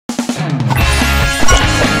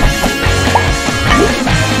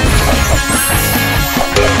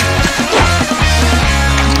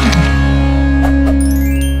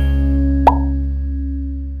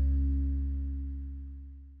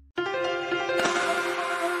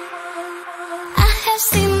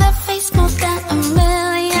seen that face more than a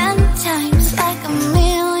million times, like a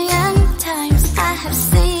million times. I have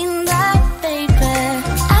seen that, baby.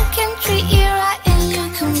 I can treat you right and you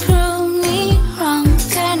can prove me wrong.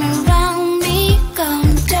 Turn around, be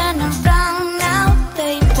gone, turn around now,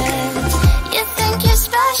 baby. You think you're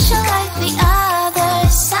special like the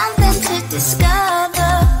others, something to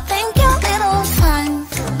discover. Think you're a little fun,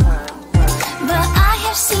 but I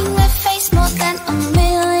have seen that face more than a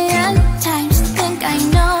million times. Think I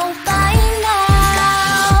know by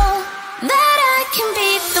now that I can be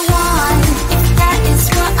the one, if that is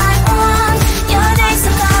what I want. Your days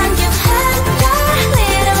are gone, you had your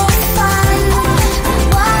little fun.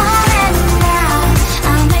 What now?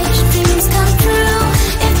 I'll make your dreams come true,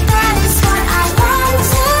 if that is what I want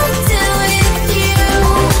to do with you.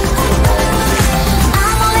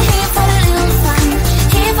 I'm only here for a little fun,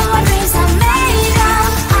 here for my dreams are made of.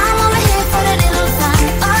 I'm only here for a little fun.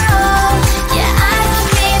 Oh, yeah, I can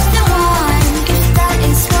be the one, if that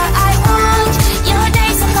is what I want. Your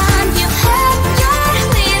days are gone, you had your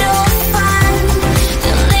little fun,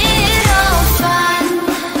 your little fun.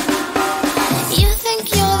 You think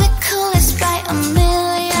you're the coolest by a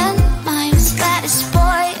million miles, baddest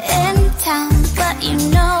boy in town, but you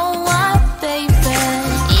know what, baby?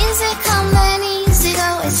 Easy come and easy go,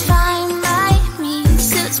 it's fine by me,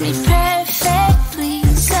 suits me perfectly.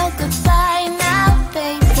 So goodbye now,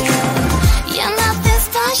 baby. You're nothing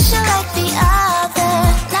special like the other,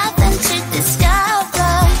 nothing to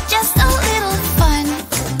discover, just a little fun.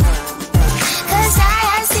 Cause I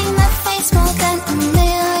have seen that face more than a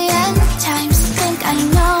million times. Think I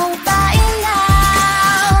know by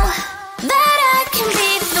now that I can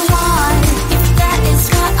be the one, if that is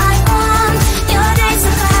what I want. Your days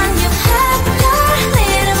are gone, you had your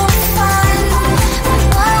little fun.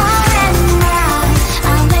 What now?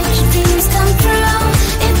 I'll make your dreams come true,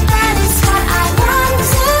 if that is what I want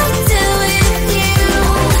to do with you.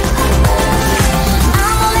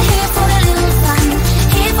 I'm only here for a little fun,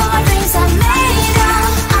 here for my dreams are made of.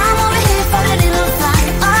 I'm only here for a little fun.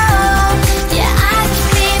 Oh, yeah, I can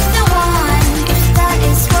be the one, if that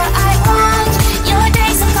is what I want. Your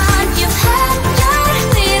days are gone, you had your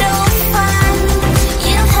little fun.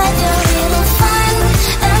 You had your little fun,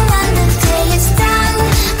 and when the day is done,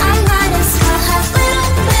 I might as well have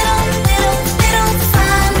little fun. Little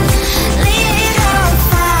fun.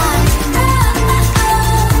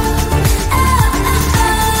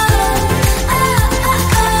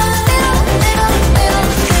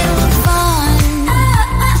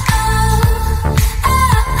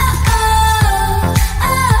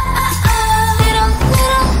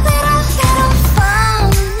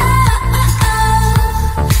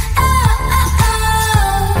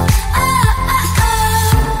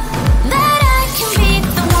 That I can be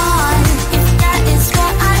the one, if that is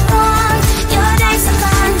what I want. Your days are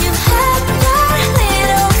gone, you had your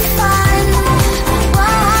little fun.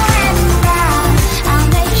 What now? I'll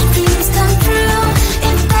make your dreams come true,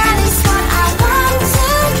 if that is what I want to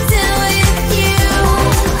do with you.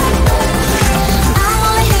 I'm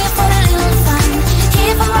only here for a little fun,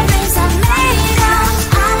 here for my dreams are made of.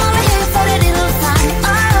 I'm only here for a little fun.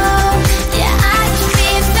 Oh, yeah, I can be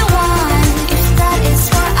the one, if that is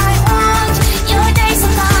what I want. Your days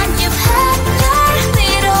are gone, you had your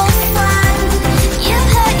little fun. You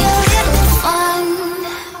had your little fun.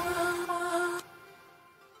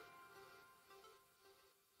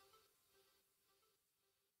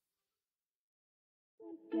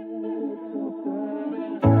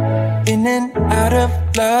 In and out of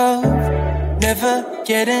love, never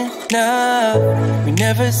get enough. We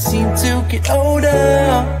never seem to get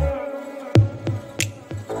older.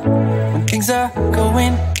 When things are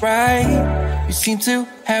going right, you seem to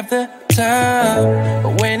have the time,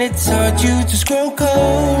 but when it's hard, you just grow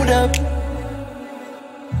cold up.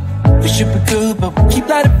 We should be good, but we keep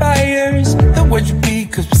lighting fires. The words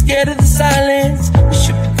repeat, cause we're scared of the silence. We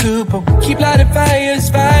should be good, but we keep lighting fires,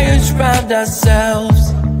 fires around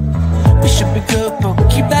ourselves. We should be good, but we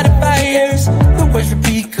keep lighting fires. The words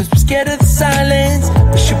repeat, cause we're scared of the silence.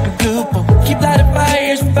 We should be good, but we keep lighting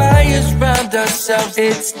fires, fires around ourselves.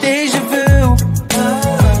 It's deja vu.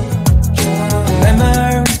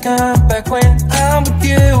 Memories come back when I'm with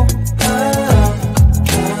you.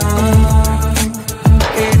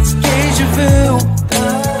 It's deja vu.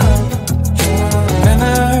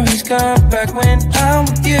 Memories come back when I'm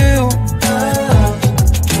with you.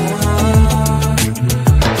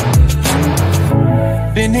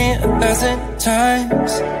 Been here 1,000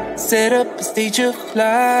 times, set up a stage of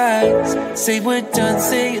lies. Say we're done,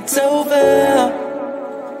 say it's over.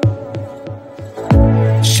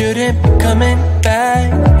 Shouldn't be coming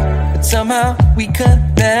back, but somehow we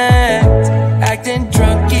connect. I acting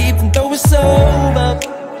drunk even though we're sober.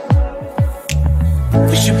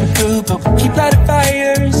 We should be good, but we keep lighting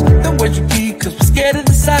fires. The words repeat cause we're scared of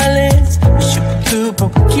the silence. We should be good,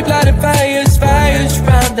 but we keep lighting fires, fires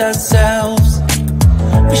around ourselves.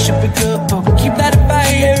 We should be good, but we keep lighting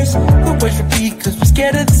fires. The words repeat cause we're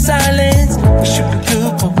scared of the silence. We should be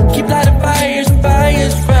good, but we keep lighting fires,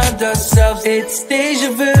 fires around ourselves. It's deja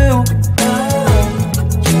vu.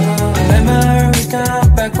 Memories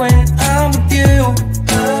come back when I'm with you.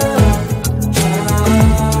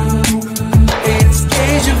 It's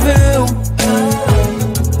deja vu.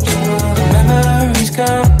 Memories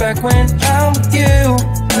come back when I'm with you.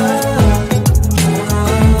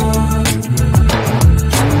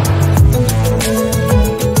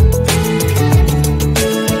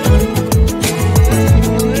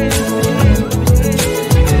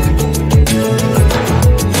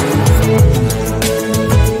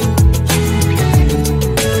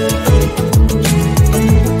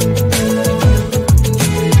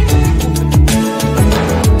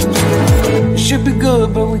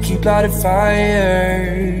 But we keep lighting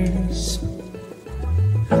fires.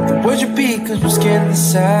 The words repeat cause we're scared of the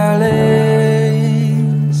silence.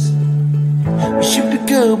 We should be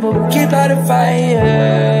good but we keep lighting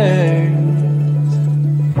fires.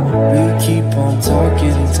 We keep on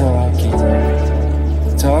talking and talking,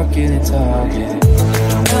 talking and talking.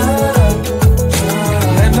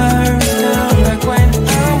 Memories come back when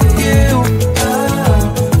I'm with you.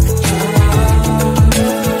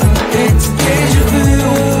 It's deja vu.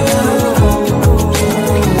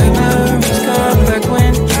 Memories come back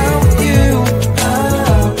when I'm with you.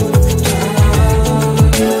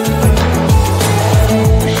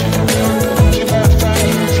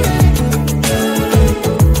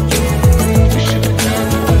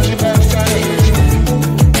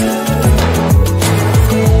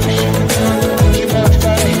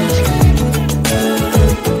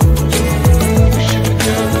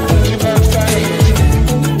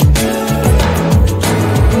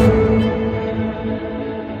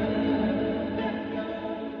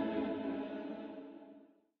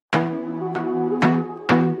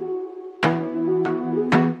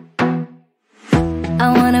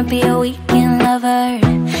 Be a weekend lover.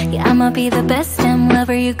 Yeah, I'ma be the best damn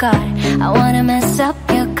lover you got. I wanna mess up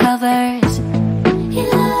your covers.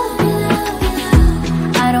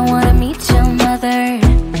 I don't wanna meet your mother.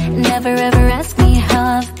 Never ever ask me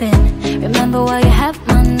how I've been. Remember why you have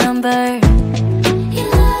my number.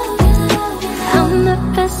 I'm the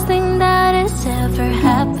best thing that has ever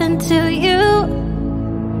happened to you.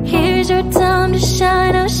 Here's your time to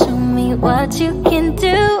shine. Now show me what you can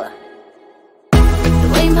do.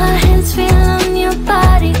 My hands feel on your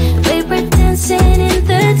body. We were dancing in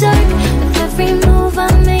the dark. With every move I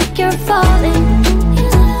make, you're falling.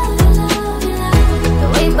 The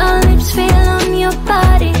way my lips feel on your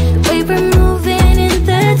body. The way we're moving in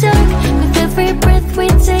the dark. With every breath we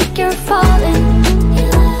take, you're falling.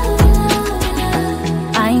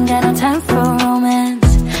 I ain't got no time for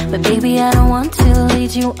romance, but baby I don't want to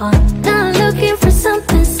lead you on. Not looking for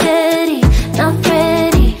something steady, not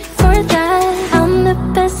ready for that. I'm the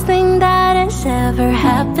best thing that has ever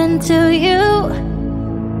happened to you.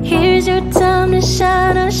 Here's your time to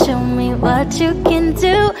shine. Now show me what you can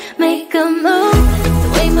do. Make a move. The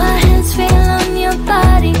way my hands feel on your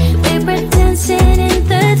body. We were dancing in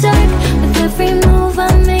the dark. With every move I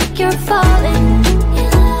make, you're falling.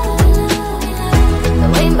 The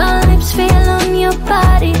way my lips feel on your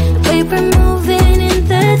body. The way we're moving in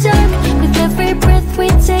the dark. With every breath we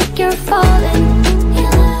take, you're falling.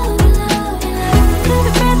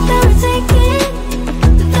 Every breath that we're taking,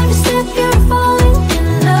 with every step you're falling in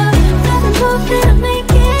love. Every move that I'm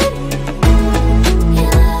making,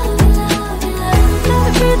 every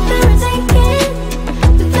breath that we're taking,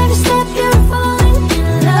 with every step you're falling in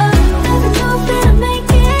love. Every move that I'm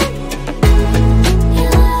making,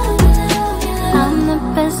 I'm the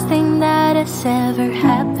best thing that has ever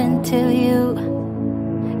happened to you.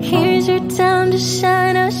 Here's your time to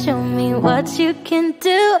shine. Now show me what you can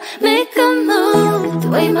do. Make a move. The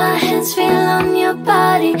way my hands feel on your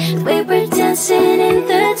body. The way we're dancing in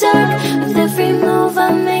the dark. With every move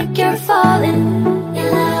I make, you're falling. The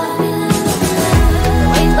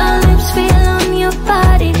way my lips feel on your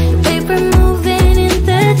body. The way we're moving in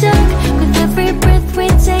the dark. With every breath we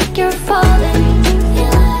take, you're falling.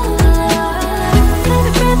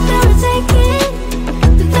 Every breath that we're taking,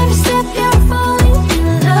 with every step you're falling in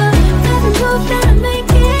love. Every move that I'm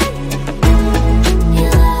making, every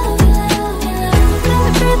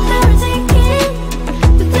breath that we're taking,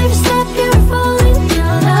 with every step you're falling in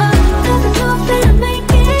love. Every move that I'm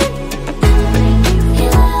making,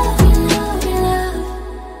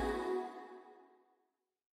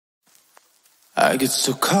 I get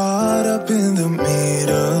so caught up in the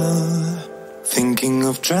middle, thinking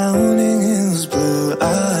of drowning in those blue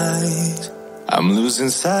eyes. I'm losing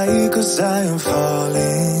sight 'cause I am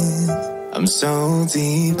falling. I'm so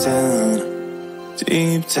deep down,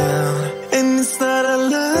 deep down. And it's not a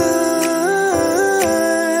lie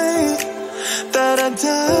that I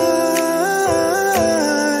die.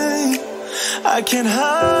 I can't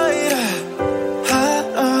hide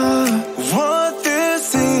what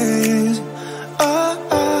this is.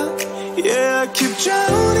 Yeah, I keep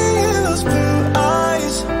drowning in those blue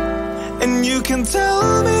eyes, and you can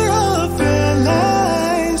tell me all of your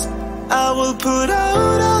lies. I will put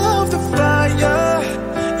out all of the fire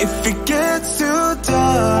if it gets too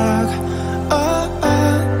dark.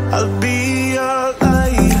 I'll be your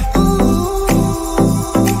light.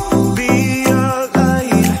 Be your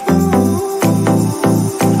light.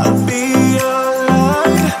 I'll be your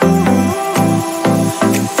light.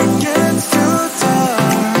 If it gets too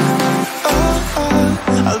dark,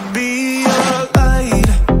 I'll be your light.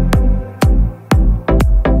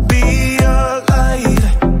 Be your light.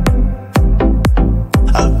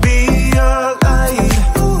 I'll be your light.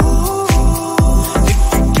 If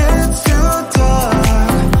it gets too dark,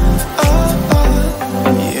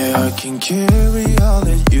 yeah, I can carry all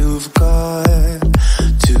that you've got.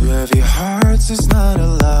 Two heavy hearts is not a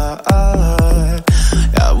lot.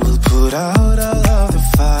 I will put out all of the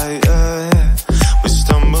fire. We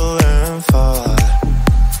stumble and fall,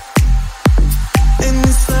 and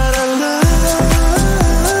it's not a lie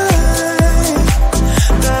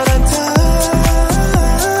that I die.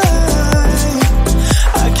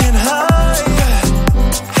 I can't hide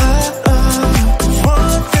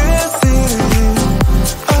what this is.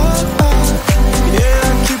 Yeah,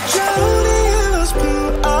 I keep drowning in those blue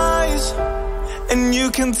eyes, and you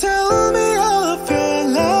can tell me all of your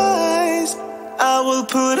lies. I will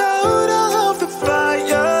put out all of the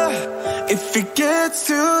fire if it gets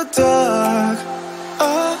too dark.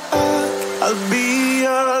 I'll be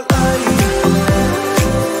your light.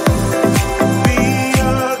 Be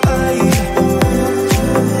your light.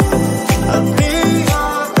 I'll be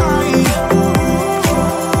your light.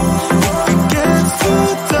 If it gets too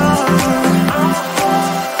dark,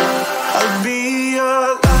 I'll be your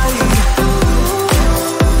light.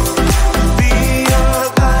 Be your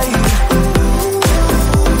light.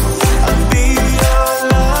 I'll be your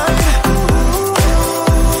light.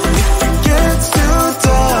 If it gets too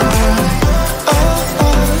dark,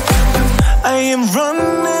 I am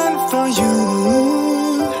running for you.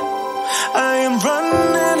 I am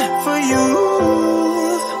running for you.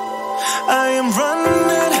 I am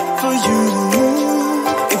running for you.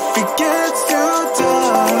 If it gets too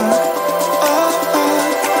dark,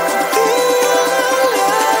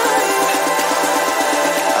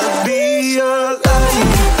 I'll be your light.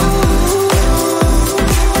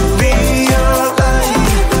 Be your light.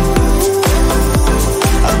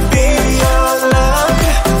 I'll be your light.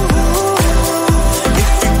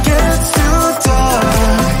 If it gets too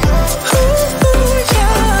dark, I'll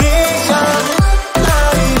be your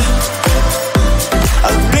light.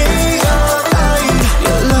 I'll be your light.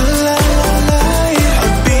 Your light.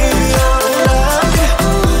 I'll be your light.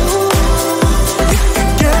 If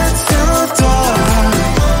it gets too dark,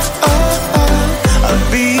 I'll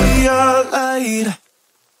be your light.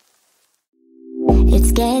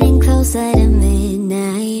 It's getting closer to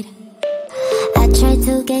midnight. I try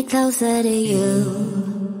to get closer to you.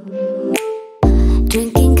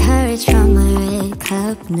 Drinking courage from a red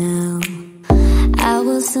cup now. I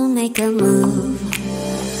will soon make a move.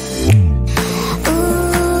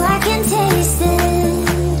 Ooh, I can taste it.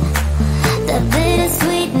 The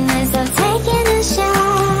bittersweetness of taking a shot.